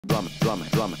Drumhead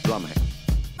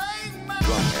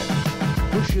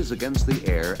pushes against the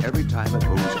air every time it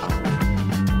moves up.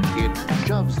 It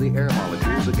shoves the air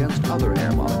molecules against other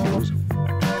air molecules.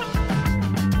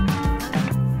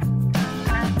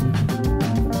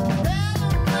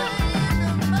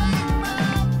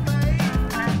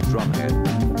 Drumhead.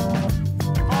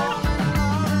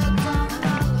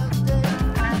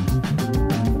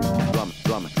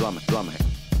 Drumhead.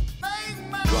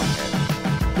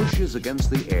 Drumhead pushes against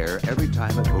the air every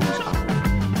time it moves up.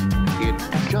 It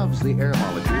shoves the air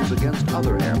molecules against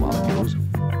other air molecules.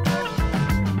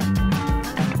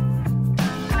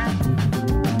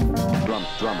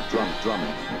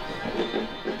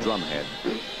 Drumhead.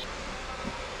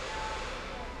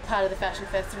 Part of the fashion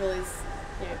festival is,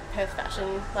 Perth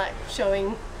Fashion, like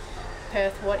showing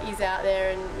Perth what is out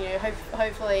there, and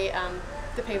hopefully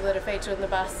the people that are featured on the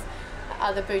bus,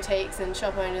 other boutiques and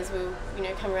shop owners will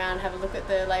come around, have a look at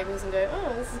the labels and go,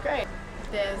 oh, this is great.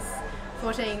 There's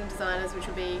 14 designers which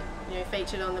will be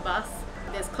featured on the bus.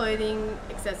 There's clothing,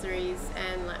 accessories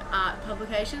and like art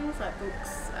publications like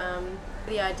books.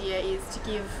 The idea is to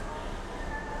give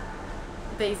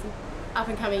these up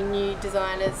and coming new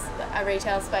designers a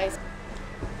retail space.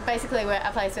 Basically we're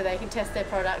a place where they can test their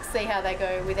products, see how they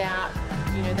go without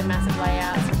the massive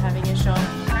layouts of having a shop.